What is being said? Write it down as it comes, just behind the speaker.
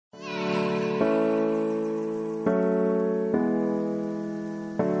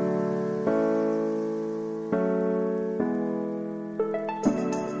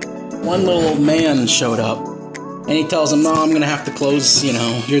one little old man showed up, and he tells him, no, I'm going to have to close,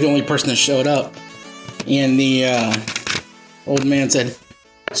 you're the only person that showed up. And the old man said,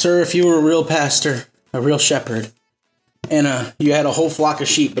 sir, if you were a real pastor, a real shepherd, and you had a whole flock of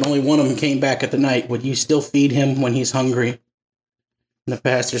sheep, but only one of them came back at the night, would you still feed him when he's hungry? And the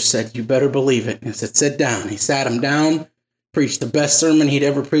pastor said, you better believe it. And he said, sit down. He sat him down, preached the best sermon he'd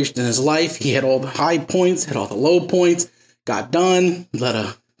ever preached in his life. He had all the high points, had all the low points, got done,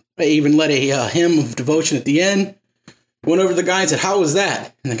 even led a hymn of devotion at the end. Went over to the guy and said, how was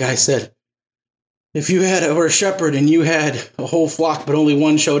that? And the guy said, if you were a shepherd and you had a whole flock but only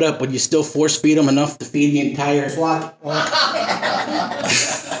one showed up, would you still force feed them enough to feed the entire flock?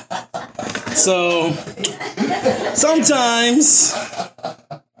 So sometimes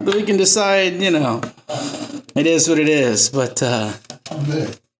we can decide, it is what it is. But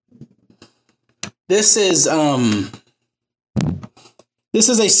this is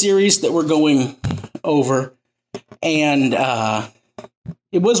a series that we're going over, and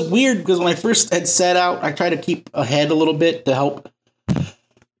it was weird because when I first had set out, I tried to keep ahead a little bit to help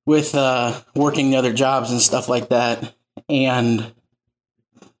with working the other jobs and stuff like that. And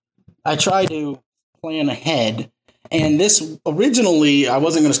I tried to plan ahead. And this, originally, I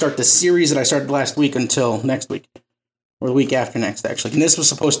wasn't going to start the series that I started last week until next week, or the week after next, actually. And this was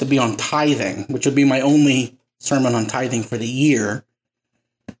supposed to be on tithing, which would be my only sermon on tithing for the year.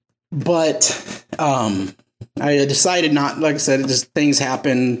 But I decided not, like I said, just things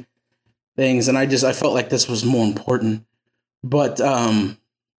happen, and I felt like this was more important. But I'm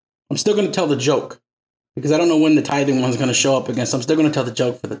still going to tell the joke, because I don't know when the tithing one's going to show up again, so I'm still going to tell the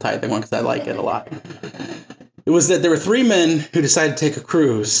joke for the tithing one, because I like it a lot. It was that there were 3 men who decided to take a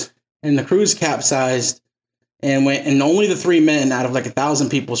cruise, and the cruise capsized, and only the 3 men out of 1,000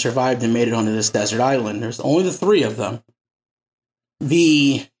 people survived and made it onto this desert island. There's only the 3 of them.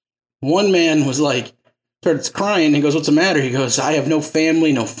 The one man was starts crying. He goes, what's the matter? He goes, I have no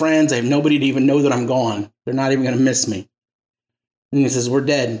family, no friends. I have nobody to even know that I'm gone. They're not even going to miss me. And he says, we're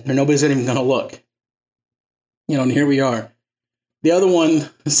dead. Or nobody's even going to look. And here we are. The other one,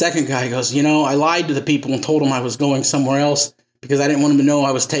 the second guy, goes, I lied to the people and told them I was going somewhere else because I didn't want them to know I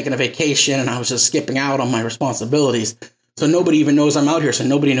was taking a vacation and I was just skipping out on my responsibilities. So nobody even knows I'm out here, so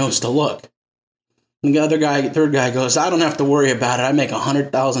nobody knows to look. And the third guy goes, I don't have to worry about it. I make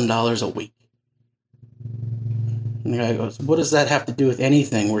 $100,000 a week. And the guy goes, what does that have to do with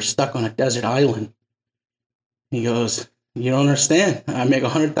anything? We're stuck on a desert island. He goes, you don't understand. I make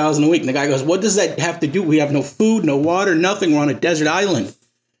 $100,000 a week. And the guy goes, what does that have to do? We have no food, no water, nothing. We're on a desert island.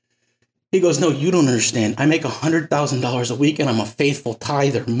 He goes, no, you don't understand. I make $100,000 a week and I'm a faithful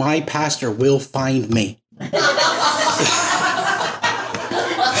tither. My pastor will find me.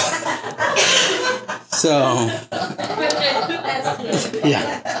 So,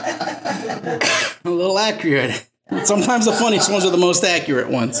 yeah. A little accurate. Sometimes the funniest ones are the most accurate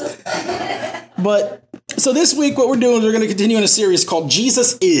ones. But, so this week what we're doing is we're going to continue in a series called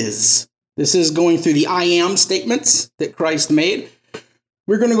Jesus Is. This is going through the I am statements that Christ made.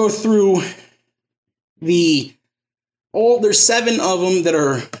 We're going to go through there's 7 of them that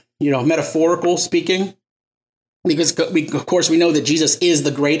are, metaphorical speaking. Because, of course, we know that Jesus is the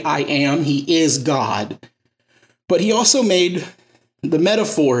great I am. He is God. But he also made the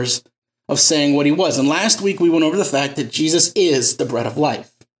metaphors of saying what he was. And last week we went over the fact that Jesus is the bread of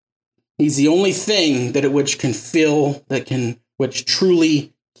life. He's the only thing which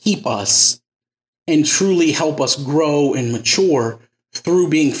truly keep us and truly help us grow and mature through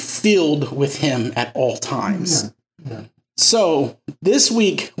being filled with him at all times. Yeah. So this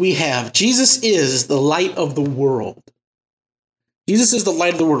week we have Jesus is the light of the world. Jesus is the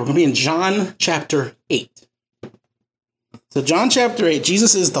light of the world. We're going to be in John chapter 8. So John chapter 8,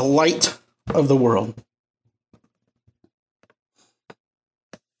 Jesus is the light of the world.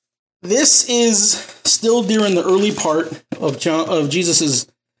 This is still during the early part of Jesus'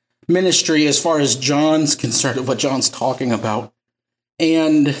 ministry as far as John's concerned, of what John's talking about.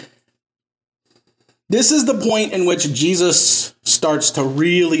 And this is the point in which Jesus starts to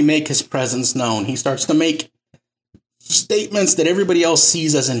really make his presence known. He starts to make statements that everybody else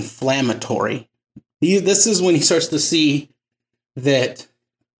sees as inflammatory. This is when he starts to see that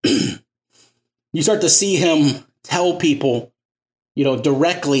you start to see him tell people,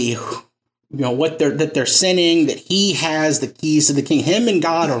 directly, that they're sinning, that he has the keys to the king. Him and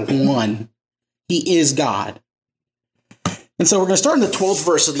God are one. He is God. And so we're going to start in the 12th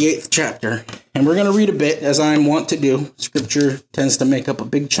verse of the 8th chapter, and we're going to read a bit, as I want to do. Scripture tends to make up a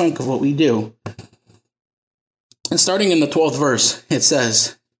big chunk of what we do. And starting in the 12th verse, it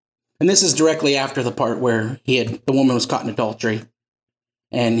says, and this is directly after the part where the woman was caught in adultery.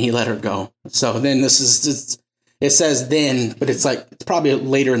 and he let her go. So then this is just, it says then, but it's probably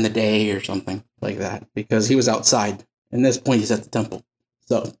later in the day or something like that, because he was outside. And at this point, he's at the temple.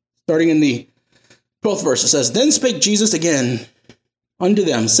 So starting in the 12th verse, it says, Then spake Jesus again unto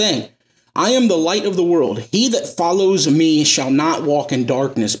them, saying, I am the light of the world. He that follows me shall not walk in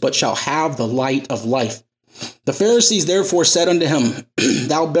darkness, but shall have the light of life. The Pharisees therefore said unto him,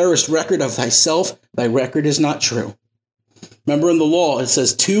 Thou bearest record of thyself, thy record is not true. Remember in the law, it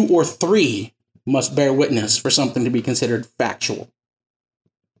says 2 or 3 must bear witness for something to be considered factual.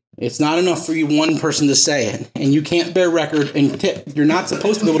 It's not enough for you one person to say it, and you can't bear record, and you're not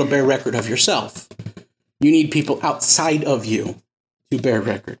supposed to be able to bear record of yourself. You need people outside of you to bear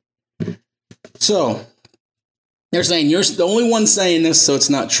record. So, they're saying, you're the only one saying this, so it's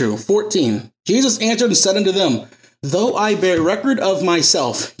not true. 14, Jesus answered and said unto them, Though I bear record of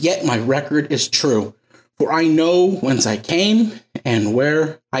myself, yet my record is true. For I know whence I came and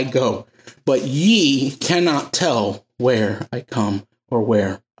where I go. But ye cannot tell where I come or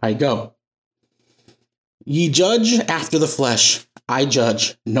where I go. Ye judge after the flesh, I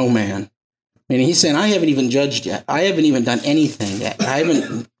judge no man. And he's saying, I haven't even judged yet. I haven't even done anything yet.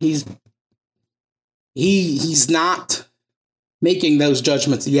 He's not making those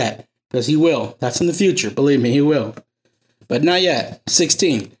judgments yet, because he will. That's in the future. Believe me, he will. But not yet.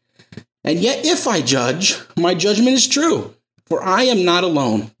 16. And yet if I judge, my judgment is true. For I am not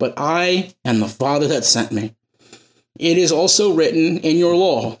alone, but I and the Father that sent me. It is also written in your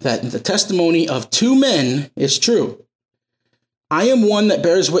law that the testimony of 2 men is true. I am one that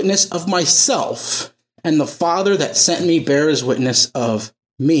bears witness of myself, and the Father that sent me bears witness of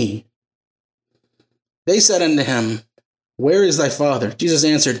me. They said unto him, Where is thy Father? Jesus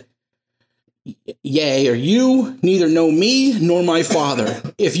answered, Yea, or you neither know me nor my Father.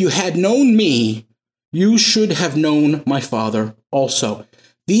 If you had known me, you should have known my Father also.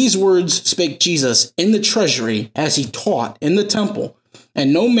 These words spake Jesus in the treasury as he taught in the temple,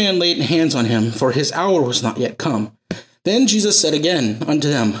 and no man laid hands on him, for his hour was not yet come. Then Jesus said again unto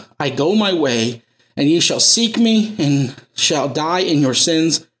them, I go my way, and ye shall seek me, and shall die in your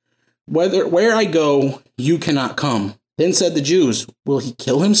sins. Where I go, you cannot come. Then said the Jews, Will he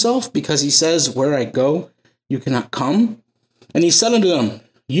kill himself, because he says, Where I go, you cannot come? And he said unto them,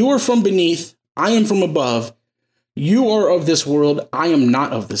 You are from beneath, I am from above. You are of this world, I am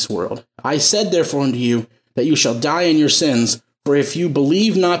not of this world. I said therefore unto you, that you shall die in your sins. For if you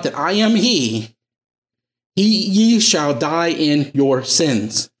believe not that I am he, ye shall die in your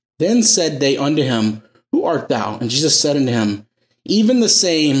sins. Then said they unto him, Who art thou? And Jesus said unto him, Even the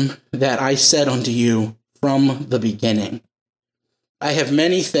same that I said unto you from the beginning. I have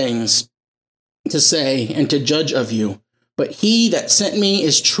many things to say and to judge of you, but he that sent me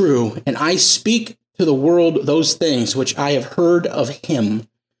is true, and I speak to the world those things which I have heard of him.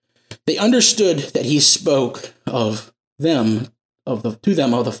 They understood that he spoke of them, to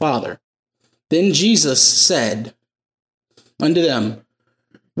them of the Father. Then Jesus said unto them,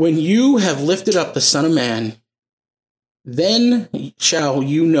 When you have lifted up the Son of Man, then shall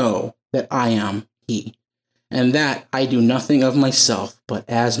you know that I am he, and that I do nothing of myself, but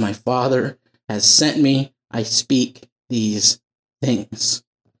as my Father has sent me, I speak these things.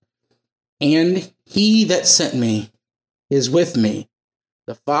 And he that sent me is with me.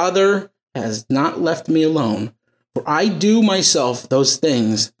 The Father has not left me alone, for I do myself those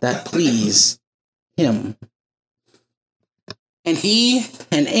things that please him. And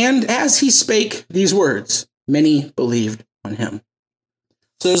as he spake these words, many believed on him.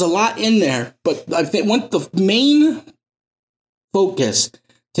 So there's a lot in there, but I want the main focus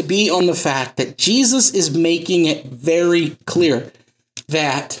to be on the fact that Jesus is making it very clear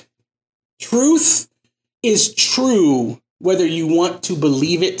that truth is true whether you want to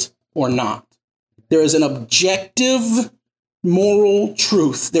believe it or not. There is an objective moral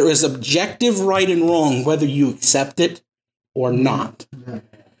truth. There is objective right and wrong whether you accept it or not.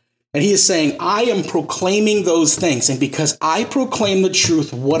 And he is saying, I am proclaiming those things, and because I proclaim the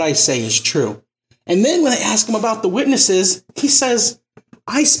truth, what I say is true. And then when I ask him about the witnesses, he says,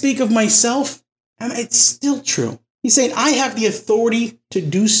 I speak of myself, and it's still true. He's saying, I have the authority to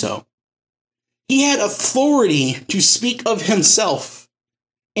do so. He had authority to speak of himself,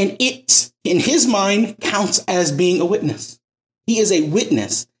 and it, in his mind, counts as being a witness. He is a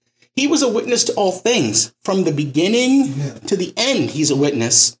witness. He was a witness to all things. From the beginning to the end, he's a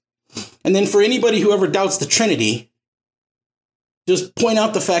witness. And then for anybody who ever doubts the Trinity, just point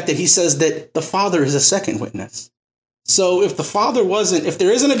out the fact that he says that the Father is a second witness. So if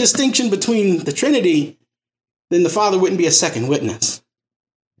there isn't a distinction between the Trinity, then the Father wouldn't be a second witness.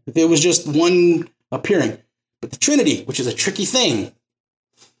 If it was just one appearing. But the Trinity, which is a tricky thing,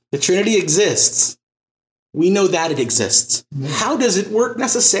 The Trinity exists. We know that it exists. How does it work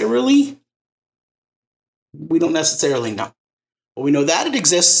necessarily? We don't necessarily know. But we know that it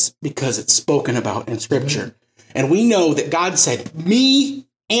exists because it's spoken about in Scripture. And we know that God said, me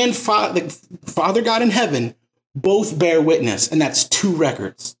and Father God in heaven both bear witness. And that's 2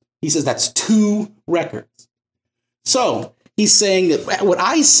 records. He says that's 2 records. So he's saying that what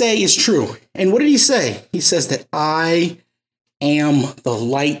I say is true. And what did he say? He says that I am the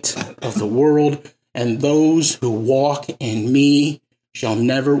light of the world, and those who walk in me shall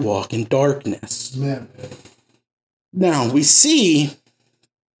never walk in darkness. Amen. Now, we see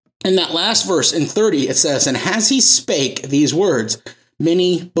in that last verse in 30, it says, and as he spake these words,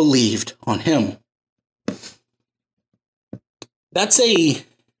 many believed on him. That's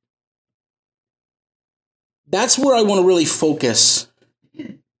where I want to really focus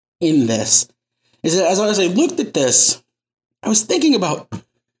in this. Is that as I looked at this, I was thinking about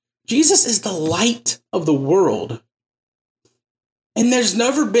Jesus is the light of the world. And there's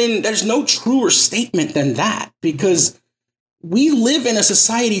no truer statement than that, because we live in a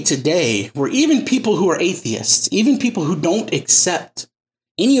society today where even people who are atheists, even people who don't accept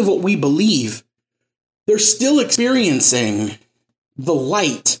any of what we believe, they're still experiencing the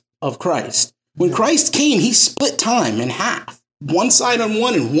light of Christ. When Christ came, he split time in half, one side on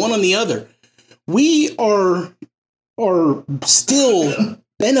one and one on the other. We are still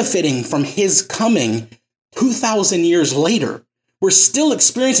benefiting from his coming 2,000 years later. We're still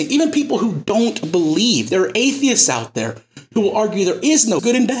experiencing, even people who don't believe, there are atheists out there who will argue there is no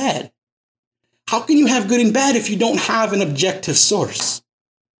good and bad. How can you have good and bad if you don't have an objective source?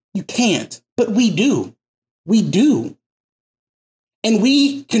 You can't, but we do. We do. And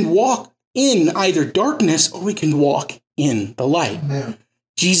we can walk in either darkness or we can walk in the light. Amen.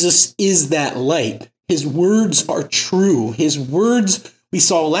 Jesus is that light. His words are true. His words, we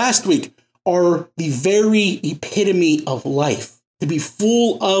saw last week, are the very epitome of life. To be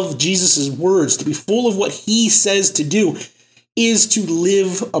full of Jesus' words, to be full of what he says to do, is to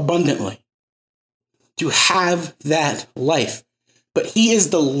live abundantly, to have that life. But he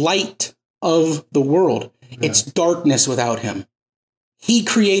is the light of the world. Yeah. It's darkness without him. He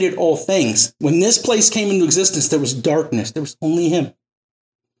created all things. When this place came into existence, there was darkness. There was only him.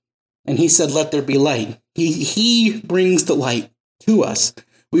 And he said, let there be light. He brings the light to us.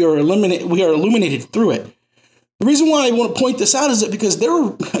 We are illuminated through it. The reason why I want to point this out is that because there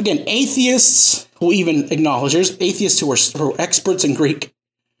are, again, atheists who even acknowledge, there's atheists who are experts in Greek,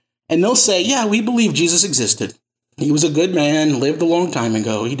 and they'll say, yeah, we believe Jesus existed. He was a good man, lived a long time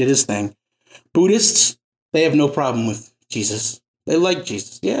ago, he did his thing. Buddhists, they have no problem with Jesus. They like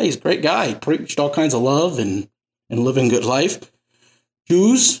Jesus. Yeah, he's a great guy. He preached all kinds of love and living good life.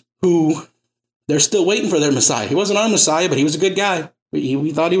 Jews, who they're still waiting for their Messiah. He wasn't our Messiah, but he was a good guy.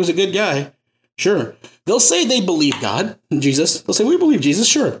 We thought he was a good guy. Sure. They'll say they believe God, Jesus. They'll say, we believe Jesus,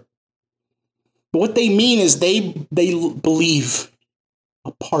 sure. But what they mean is they believe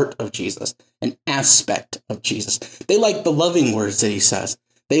a part of Jesus, an aspect of Jesus. They like the loving words that he says.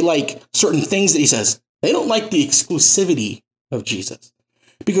 They like certain things that he says. They don't like the exclusivity of Jesus.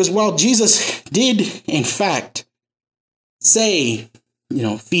 Because while Jesus did, in fact, say,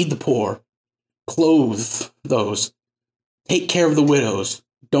 feed the poor, clothe those, take care of the widows,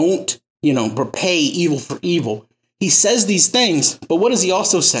 don't repay evil for evil. He says these things, but what does he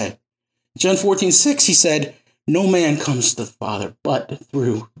also say? John 14:6, he said, no man comes to the Father but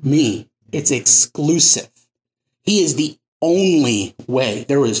through me. It's exclusive. He is the only way.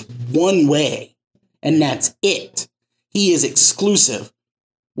 There is one way, and that's it. He is exclusive.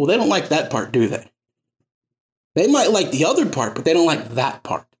 Well, they don't like that part, do they? They might like the other part, but they don't like that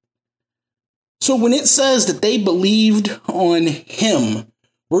part. So when it says that they believed on him,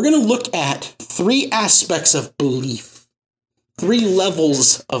 we're going to look at 3 aspects of belief, 3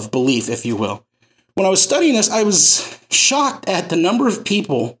 levels of belief, if you will. When I was studying this, I was shocked at the number of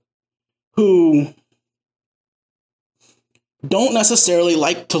people who don't necessarily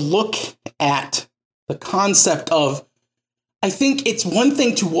like to look at the concept of, I think it's one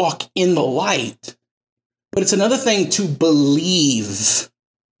thing to walk in the light, but it's another thing to believe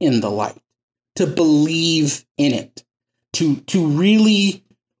in the light, to believe in it, to really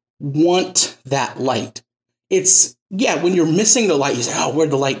want that light. It's, when you're missing the light, you say, oh, where'd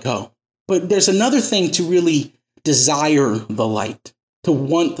the light go? But there's another thing to really desire the light, to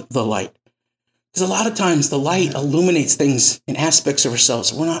want the light. Because a lot of times the light illuminates things and aspects of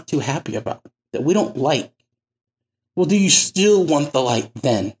ourselves we're not too happy about, that we don't like. Well, do you still want the light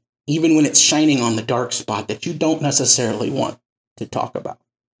then, even when it's shining on the dark spot that you don't necessarily want to talk about?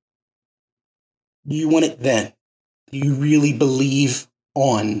 Do you want it then? Do you really believe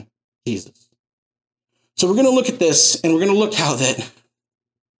on Jesus. So we're going to look at this, and we're going to look how that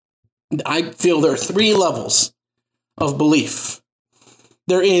I feel there are three levels of belief.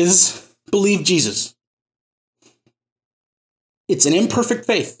 There is believe Jesus. It's an imperfect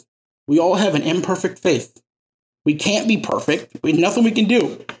faith. We all have an imperfect faith. We can't be perfect. There's nothing we can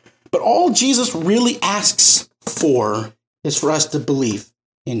do. But all Jesus really asks for is for us to believe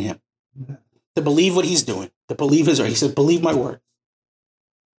in him. To believe what he's doing. To believe his word. He said, believe my word.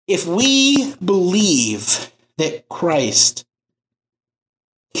 If we believe that Christ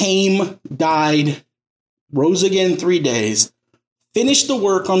came, died, rose again 3 days, finished the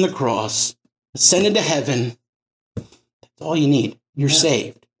work on the cross, ascended to heaven, that's all you need. You're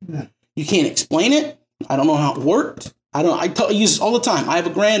saved. Yeah. You can't explain it. I don't know how it worked. I use this all the time. I have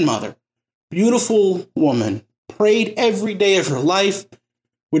a grandmother, beautiful woman, prayed every day of her life,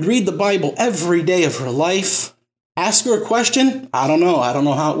 would read the Bible every day of her life. Ask her a question. I don't know. I don't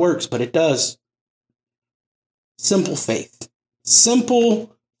know how it works, but it does. Simple faith.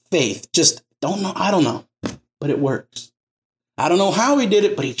 Simple faith. Just don't know. I don't know, but it works. I don't know how he did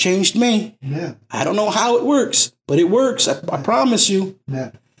it, but he changed me. Yeah. I don't know how it works, but it works. I promise you.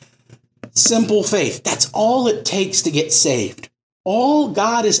 Yeah. Simple faith. That's all it takes to get saved. All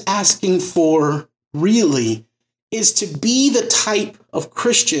God is asking for really is to be the type of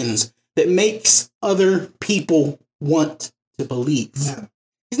Christians that makes other people want to believe. Yeah.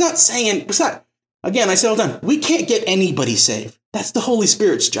 He's not saying, again, I say all the time, we can't get anybody saved. That's the Holy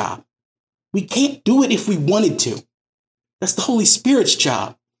Spirit's job. We can't do it if we wanted to. That's the Holy Spirit's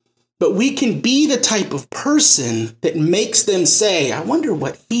job. But we can be the type of person that makes them say, I wonder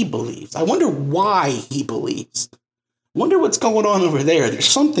what he believes. I wonder why he believes. I wonder what's going on over there. There's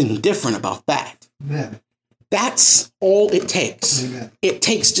something different about that. Yeah. That's all it takes. Amen. It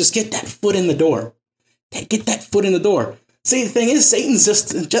takes just get that foot in the door. Get that foot in the door. See, the thing is, Satan's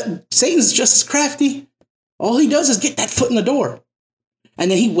just as crafty. All he does is get that foot in the door.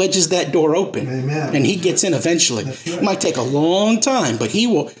 And then he wedges that door open. Amen. And he gets in eventually. Right. It might take a long time, but he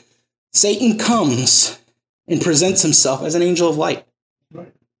will. Satan comes and presents himself as an angel of light.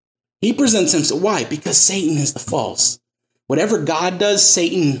 Right. He presents himself. Why? Because Satan is the false. Whatever God does,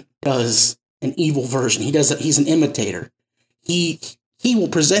 Satan does an evil version. He's an imitator. He will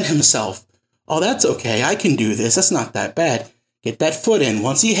present himself. Oh, that's okay. I can do this. That's not that bad. Get that foot in.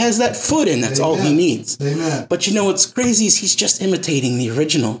 Once he has that foot in, that's Amen. All he needs. Amen. But you know what's crazy is he's just imitating the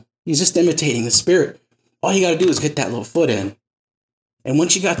original. He's just imitating the Spirit. All you got to do is get that little foot in. And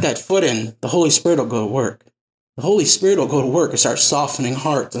once you got that foot in, the Holy Spirit will go to work. The Holy Spirit will go to work and start softening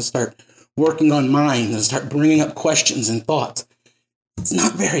hearts and start working on minds and start bringing up questions and thoughts. It's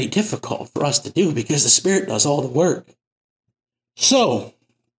not very difficult for us to do because the Spirit does all the work. So,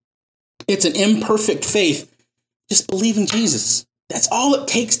 it's an imperfect faith. Just believe in Jesus. That's all it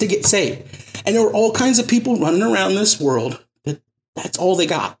takes to get saved. And there are all kinds of people running around this world that's all they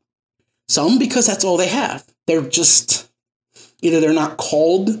got. Some because that's all they have. They're just, either they're not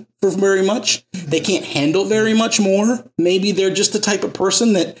called for very much. They can't handle very much more. Maybe they're just the type of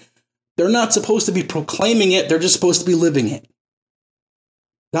person that they're not supposed to be proclaiming it. They're just supposed to be living it.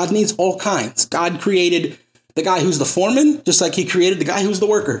 God needs all kinds. God created the guy who's the foreman, just like he created the guy who's the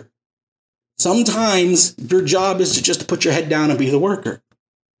worker. Sometimes your job is to just put your head down and be the worker.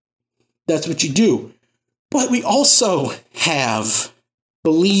 That's what you do. But we also have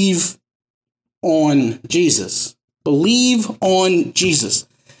believe on Jesus. Believe on Jesus.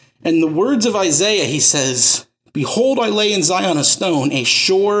 In the words of Isaiah, he says, behold, I lay in Zion a stone, a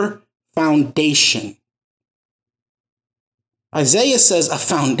sure foundation. Isaiah says a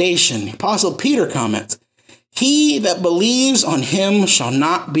foundation. The Apostle Peter comments, he that believes on him shall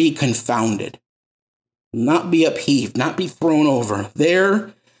not be confounded, not be upheaved, not be thrown over.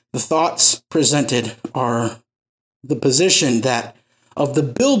 There, the thoughts presented are the position that of the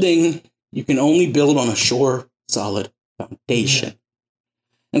building, you can only build on a sure, solid foundation. Yeah.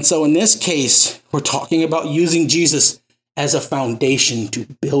 And so in this case, we're talking about using Jesus as a foundation to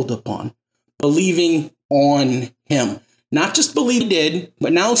build upon, believing on him. Not just believe he did,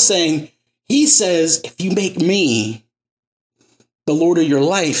 but now saying, he says, if you make me the Lord of your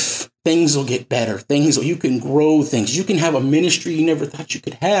life, things will get better. You can grow things. You can have a ministry you never thought you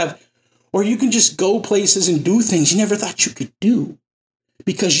could have, or you can just go places and do things you never thought you could do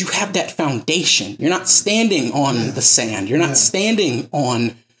because you have that foundation. You're not standing on the sand. You're not standing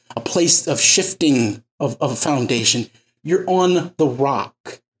on a place of shifting of a foundation. You're on the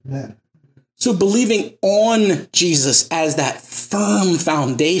rock. Yeah. So believing on Jesus as that firm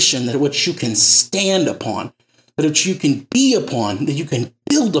foundation that which you can stand upon, that which you can be upon, that you can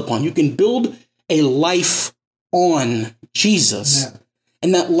build upon. You can build a life on Jesus. Yeah.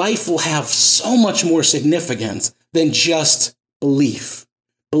 And that life will have so much more significance than just belief.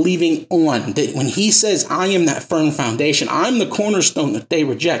 Believing on that when he says, I am that firm foundation, I'm the cornerstone that they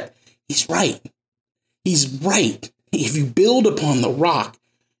reject. He's right. He's right. If you build upon the rock,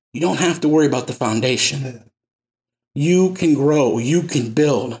 you don't have to worry about the foundation. You can grow, you can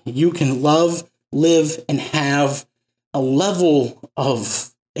build, you can love, live, and have a level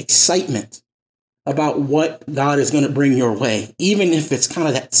of excitement about what God is going to bring your way, even if it's kind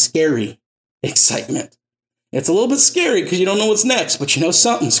of that scary excitement. It's a little bit scary because you don't know what's next, but you know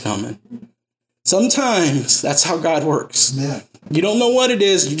something's coming. Sometimes that's how God works. Yeah. You don't know what it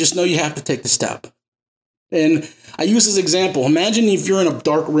is, you just know you have to take the step. And I use this example. Imagine if you're in a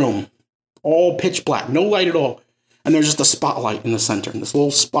dark room, all pitch black, no light at all, and there's just a spotlight in the center, this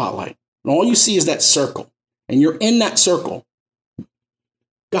little spotlight. And all you see is that circle, and you're in that circle.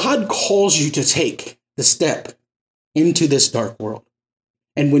 God calls you to take the step into this dark world.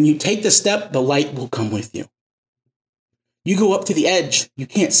 And when you take the step, the light will come with you. You go up to the edge, you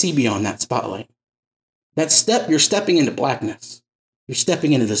can't see beyond that spotlight. That step, you're stepping into blackness. You're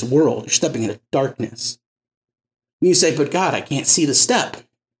stepping into this world. You're stepping into darkness. And you say, but God, I can't see the step.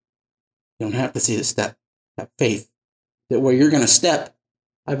 You don't have to see the step. Have faith that where you're going to step,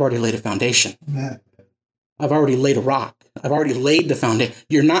 I've already laid a foundation. I've already laid a rock. I've already laid the foundation.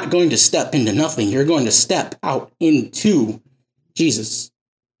 You're not going to step into nothing. You're going to step out into Jesus.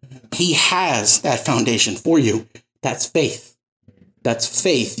 He has that foundation for you. That's faith. That's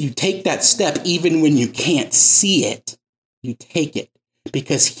faith. You take that step even when you can't see it. You take it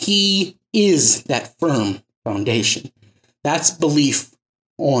because he is that firm foundation. That's belief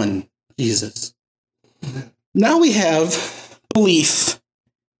on Jesus. Now we have belief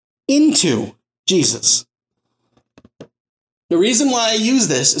into Jesus. The reason why I use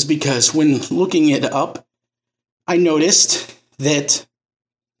this is because when looking it up, I noticed that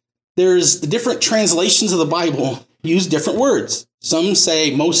there's the different translations of the Bible use different words. Some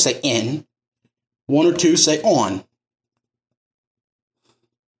say, most say in, one or two say on.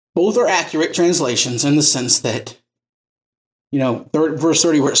 Both are accurate translations in the sense that, verse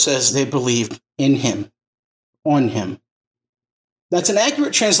 30 where it says they believed in him, on him. That's an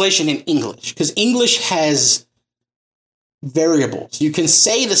accurate translation in English because English has variables. You can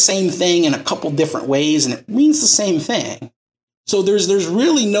say the same thing in a couple different ways and it means the same thing. So there's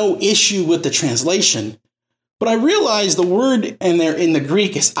really no issue with the translation. But I realize the word in the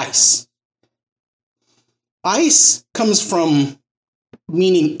Greek is eis. Eis comes from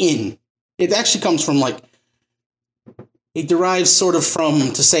meaning in. It actually comes from it derives sort of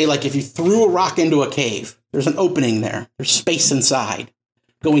from to say if you threw a rock into a cave, there's an opening there. There's space inside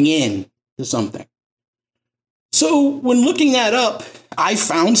going in to something. So when looking that up, I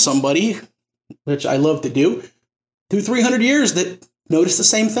found somebody, which I love to do, 200-300 years that noticed the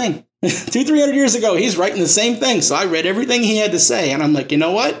same thing. 200-300 years ago, he's writing the same thing. So I read everything he had to say, and I'm like, you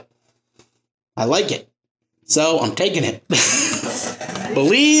know what? I like it. So I'm taking it.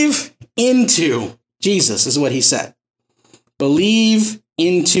 Believe into Jesus is what he said. Believe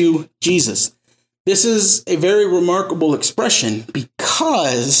into Jesus. This is a very remarkable expression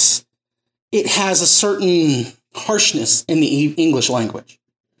because it has a certain harshness in the English language.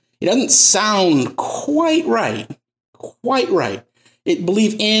 It doesn't sound quite right. Quite right. It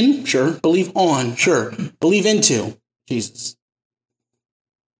believe in, sure. Believe on, sure. Believe into Jesus.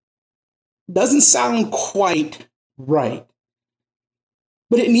 Doesn't sound quite right.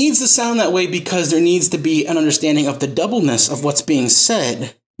 But it needs to sound that way because there needs to be an understanding of the doubleness of what's being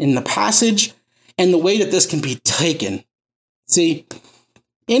said in the passage and the way that this can be taken. See,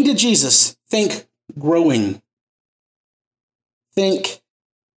 into Jesus, think growing. Think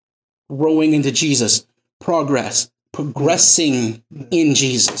growing into Jesus. Progress. Progressing in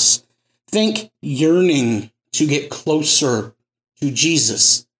Jesus. Think yearning to get closer to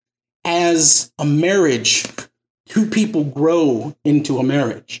Jesus. As a marriage, two people grow into a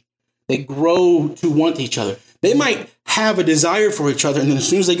marriage. They grow to want each other. They might have a desire for each other, and then as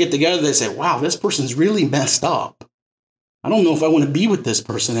soon as they get together, they say, wow, this person's really messed up. I don't know if I want to be with this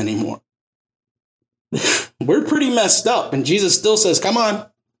person anymore. We're pretty messed up, and Jesus still says, come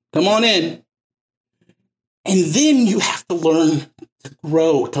on in. And then you have to learn to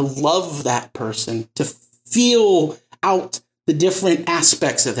grow, to love that person, to feel out the different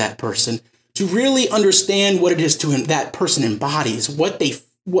aspects of that person, to really understand what it is that person embodies,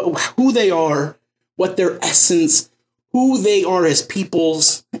 who they are, what their essence, who they are as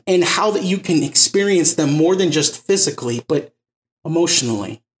peoples, and how that you can experience them more than just physically, but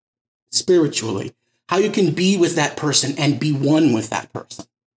emotionally, spiritually, how you can be with that person and be one with that person.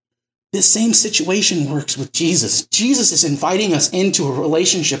 This same situation works with Jesus. Jesus is inviting us into a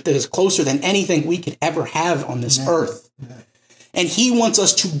relationship that is closer than anything we could ever have on this earth. And he wants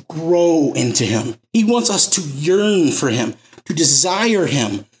us to grow into him. He wants us to yearn for him, to desire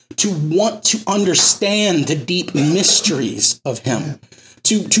him, to want to understand the deep mysteries of him,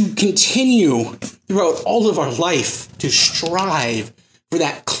 to continue throughout all of our life to strive for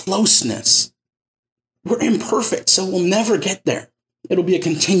that closeness. We're imperfect, so we'll never get there. It'll be a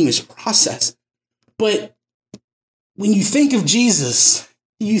continuous process. But when you think of Jesus,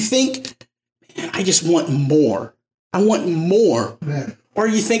 you think, man, I just want more. I want more. Man. Or are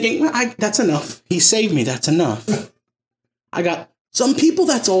you thinking, well, that's enough. He saved me. That's enough. I got some people,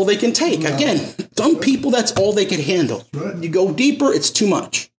 that's all they can take. Again, some people, that's all they can handle. You go deeper, it's too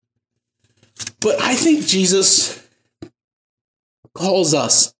much. But I think Jesus calls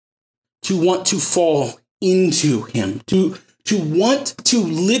us to want to fall into him, to want to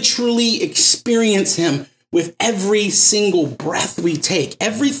literally experience him with every single breath we take.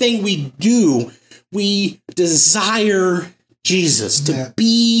 Everything we do, we desire Jesus, to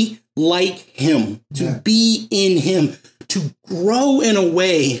be like him, to be in him, to grow in a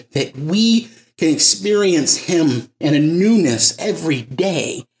way that we can experience him in a newness every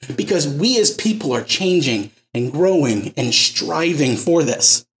day, because we as people are changing and growing and striving for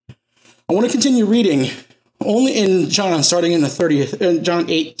this. I want to continue reading only in John 8, starting in the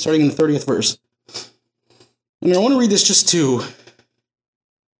 30th verse. And I want to read this just to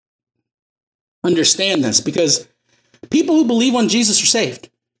understand this, because people who believe on Jesus are saved.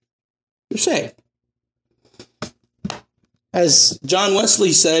 They're saved. As John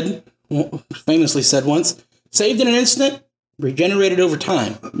Wesley famously said once, saved in an instant, regenerated over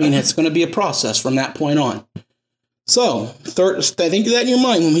time. I mean, it's going to be a process from that point on. So, think of that in your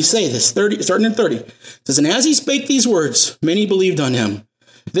mind when we say this, starting in 30. It says, and as he spake these words, many believed on him.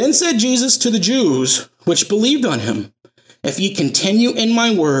 Then said Jesus to the Jews which believed on him, if ye continue in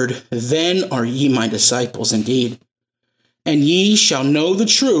my word, then are ye my disciples indeed. And ye shall know the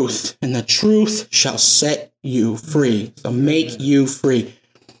truth, and the truth shall set you free. So make you free.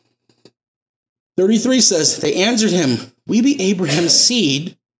 33 says, they answered him, we be Abraham's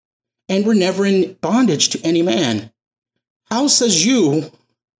seed, and were never in bondage to any man. How says you,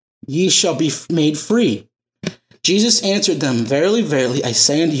 ye shall be made free? Jesus answered them, verily, verily, I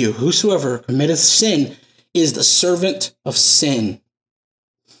say unto you, whosoever committeth sin is the servant of sin.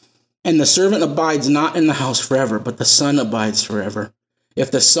 And the servant abides not in the house forever, but the Son abides forever.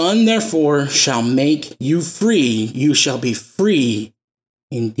 If the Son therefore shall make you free, you shall be free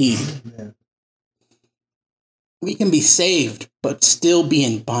indeed. Amen. We can be saved, but still be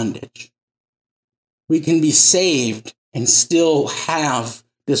in bondage. We can be saved and still have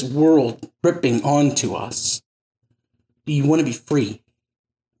this world gripping onto us. Do you want to be free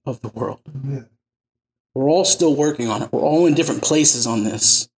of the world? Yeah. We're all still working on it. We're all in different places on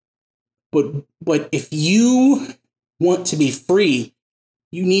this. But if you want to be free,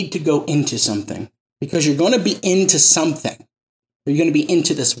 you need to go into something, because you're going to be into something. Are you going to be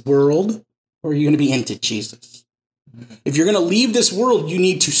into this world, or are you going to be into Jesus? If you're going to leave this world, you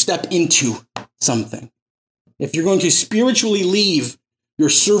need to step into something. If you're going to spiritually leave your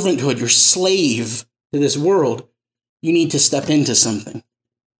servanthood, your slave to this world, you need to step into something.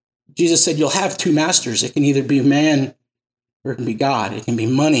 Jesus said you'll have two masters. It can either be man or it can be God. It can be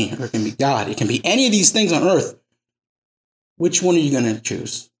money or it can be God. It can be any of these things on earth. Which one are you going to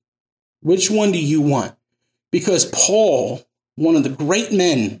choose? Which one do you want? Because Paul, one of the great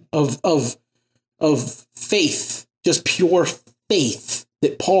men of faith, just pure faith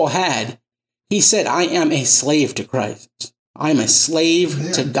that Paul had, he said, I am a slave to Christ. I am a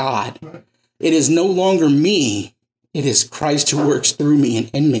slave to God. It is no longer me. It is Christ who works through me and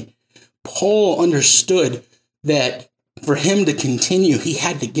in me. Paul understood that for him to continue, he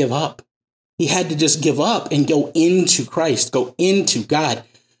had to give up. He had to just give up and go into Christ, go into God.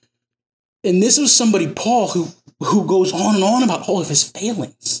 And this was somebody, Paul, who goes on and on about all of his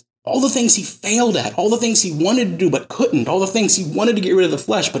failings, all the things he failed at, all the things he wanted to do but couldn't, all the things he wanted to get rid of the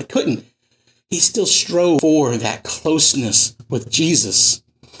flesh but couldn't. He still strove for that closeness with Jesus.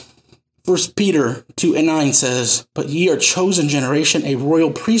 1 Peter 2:9 says, but ye are a chosen generation, a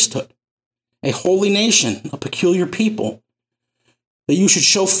royal priesthood, a holy nation, a peculiar people, that you should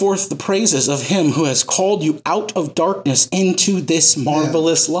show forth the praises of him who has called you out of darkness into this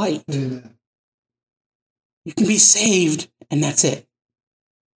marvelous light. Amen. You can be saved, and that's it.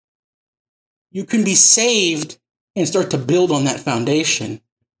 You can be saved and start to build on that foundation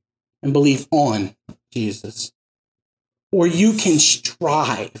and believe on Jesus. Or you can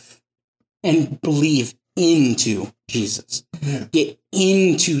strive and believe into Jesus. Get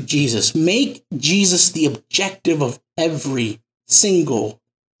into Jesus. Make Jesus the objective of every single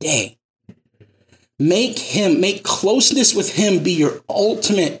day. Make closeness with him be your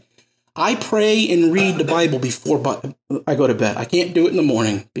ultimate. I pray and read the Bible before I go to bed. I can't do it in the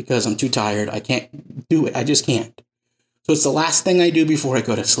morning because I'm too tired. I can't do it. I just can't. So it's the last thing I do before I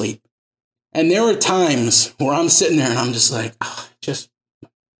go to sleep. And there are times where I'm sitting there and I'm just like,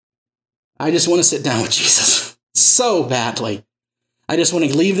 I just want to sit down with Jesus so badly. I just want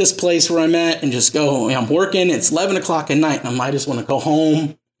to leave this place where I'm at and just go. I'm working. It's 11 o'clock at night. And I just want to go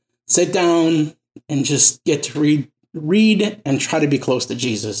home, sit down, and just get to read and try to be close to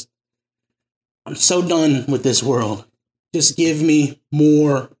Jesus. I'm so done with this world. Just give me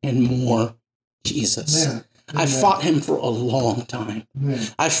more and more Jesus. Yeah. I fought him for a long time. Yeah.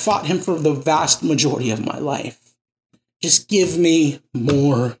 I fought him for the vast majority of my life. Just give me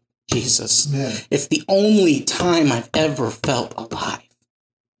more Jesus. Yeah. It's the only time I've ever felt alive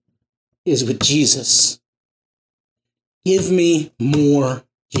is with Jesus. Give me more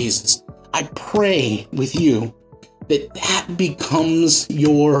Jesus. I pray with you that becomes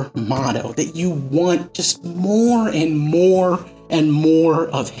your motto, that you want just more and more and more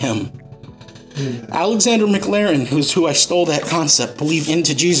of him. Yeah. Alexander McLaren, who I stole that concept, Believe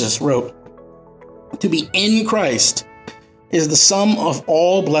into Jesus, wrote, "To be in Christ is the sum of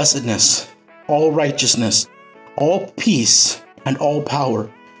all blessedness, all righteousness, all peace, and all power.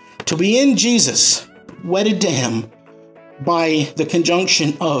 To be in Jesus, wedded to him by the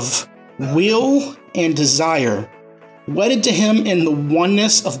conjunction of will and desire, wedded to him in the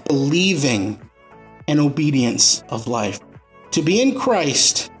oneness of believing and obedience of life. To be in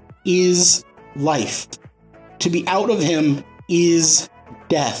Christ is life. To be out of him is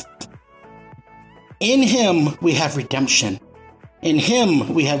death. In him we have redemption. In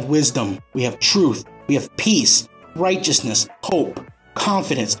him we have wisdom, we have truth, we have peace, righteousness, hope,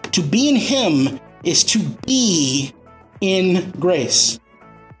 confidence. To be in him is to be in grace.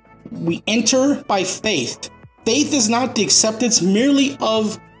 We enter by faith. Faith is not the acceptance merely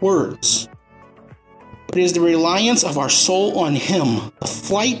of words, but it is the reliance of our soul on him, the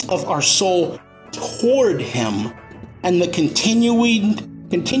flight of our soul toward him, and the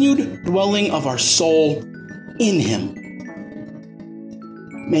continued dwelling of our soul in him.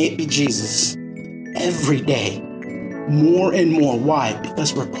 May it be Jesus every day, more and more. Why?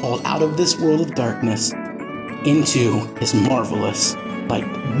 Because we're called out of this world of darkness into his marvelous light.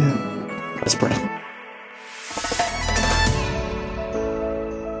 Let's pray.